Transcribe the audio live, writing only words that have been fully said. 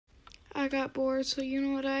I got bored, so you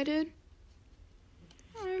know what I did?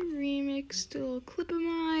 I remixed a little clip of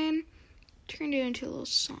mine, turned it into a little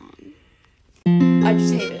song. I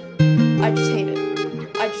just hate it. I just hate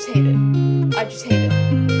it. I just hate it. I just hate it.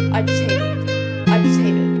 I just hate it. I just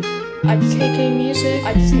hate it. I just hate it. Music.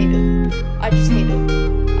 I just hate it. I just hate it.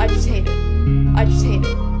 I just hate it. I just hate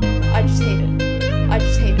it. I just hate it. I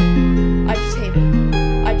just hate it. I just hate it.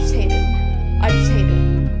 I just hate it. I just hate it.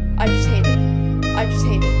 I just hate it. I just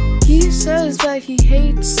hate it. He says that he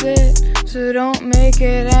hates it, so don't make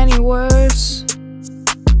it any worse.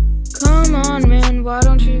 Come on, man, why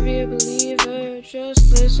don't you be a believer?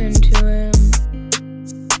 Just listen to him.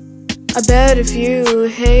 I bet if you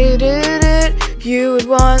hated it, you would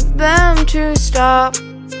want them to stop.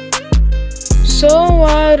 So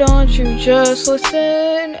why don't you just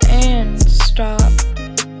listen and stop?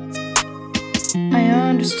 I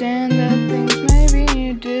understand that things may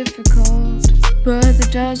be difficult, but that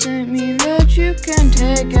doesn't mean that you can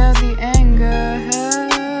take out the anger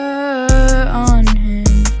on him.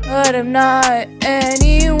 But I'm not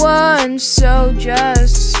anyone, so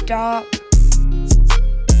just stop.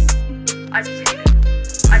 I just hate it.